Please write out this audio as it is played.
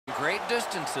great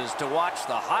distances to watch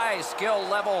the high skill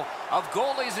level of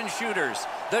goalies and shooters.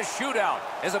 The shootout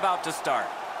is about to start.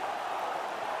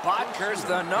 Bodker's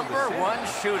the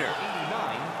 #1 shooter.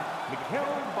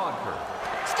 89, Bodker.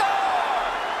 Score!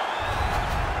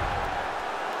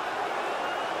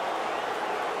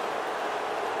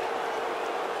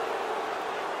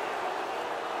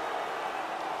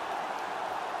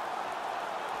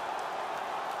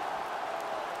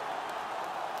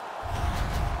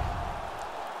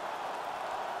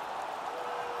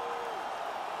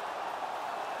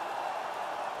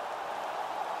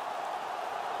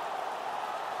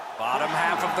 Bottom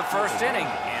half of the first inning,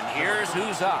 and here's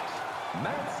who's up.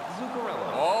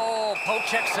 Oh,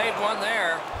 Pochek saved one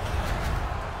there.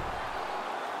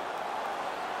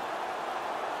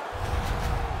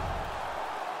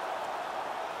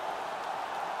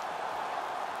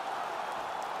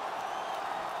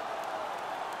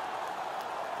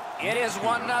 It is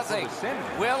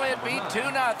 1-0. Will it be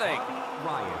 2-0?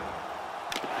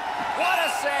 What a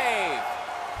save!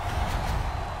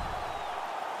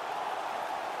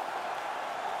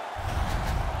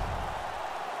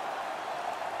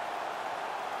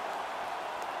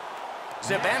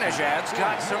 Zibanejad's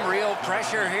got some real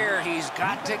pressure here. He's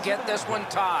got to get this one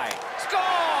tied. Score!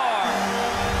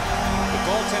 The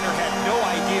goaltender had no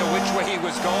idea which way he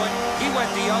was going. He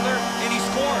went the other, and he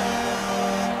scored.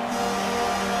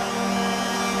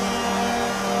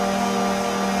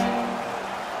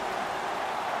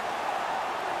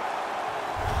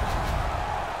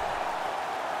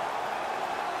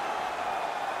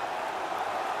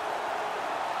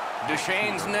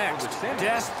 Duchesne's next,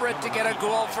 desperate to get a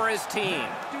goal for his team.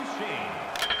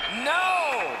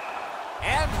 No!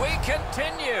 And we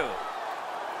continue.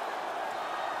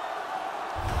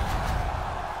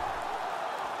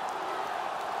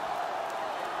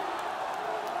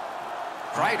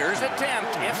 Kreider's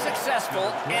attempt, if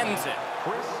successful, ends it.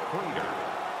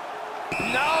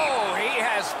 No, he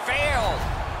has failed.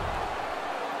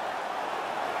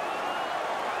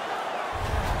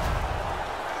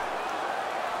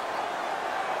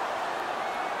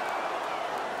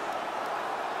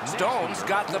 Stone's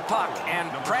got the puck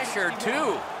and pressure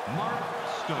too.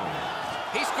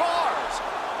 He scores!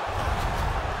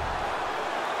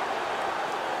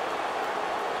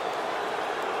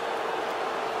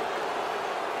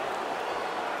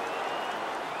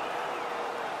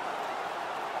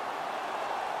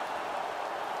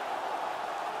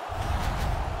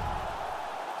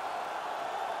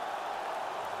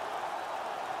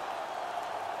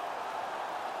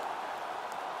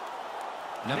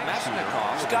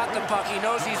 Nemesnikov's got the puck. He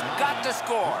knows he's got to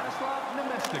score.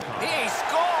 He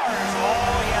scores!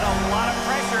 Oh, he had a lot of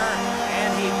pressure,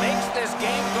 and he makes this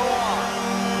game go on.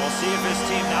 We'll see if his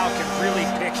team now can really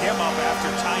pick him up after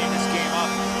tying this game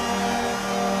up.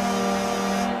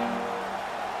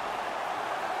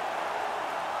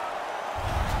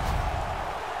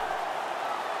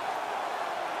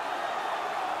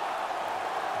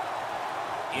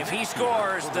 If he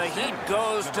scores, the heat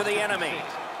goes to the enemy.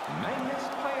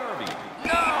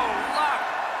 No luck!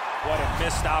 What a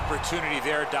missed opportunity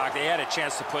there, Doc. They had a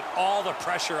chance to put all the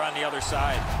pressure on the other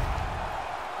side.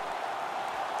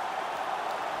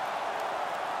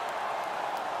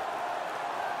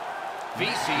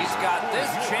 VC's got this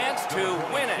chance to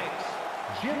win it.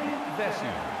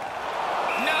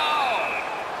 No!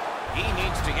 He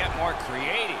needs to get more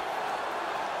creative.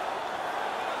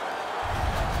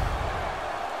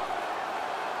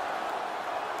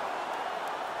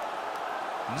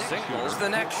 Singles the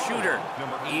next shooter.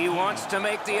 He wants to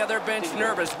make the other bench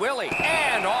nervous. Willie,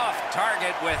 and off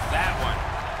target with that one.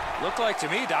 Looked like to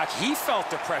me, Doc, he felt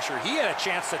the pressure. He had a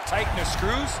chance to tighten the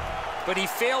screws, but he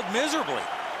failed miserably.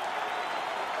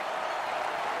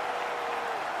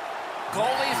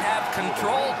 Goalies have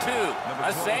control too.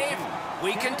 A save.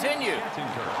 We continue.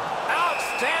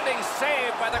 Outstanding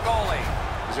save by the goalie.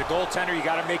 As a goaltender, you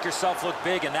got to make yourself look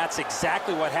big, and that's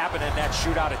exactly what happened in that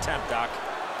shootout attempt, Doc.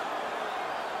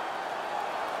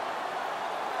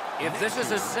 If this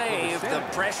is a save, the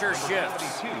pressure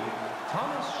shifts. He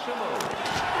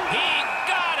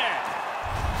got it!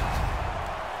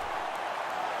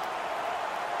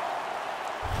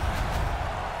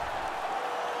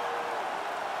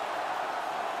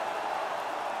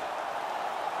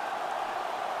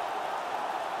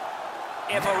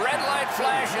 If a red light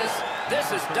flashes,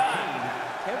 this is done.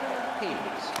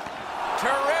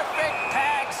 Terrific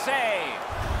tag save.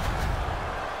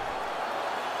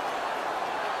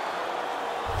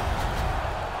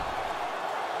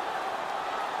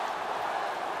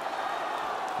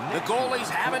 The goalies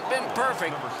haven't been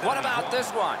perfect. What about this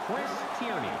one?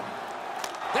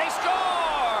 They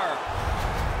score!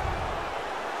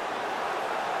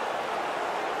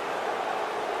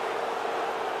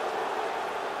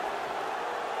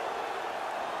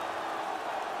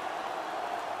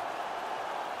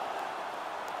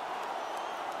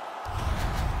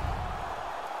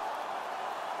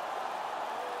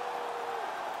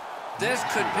 This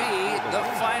could be the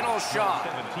final shot.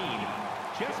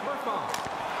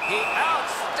 He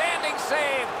outstanding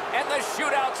save, and the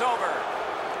shootout's over.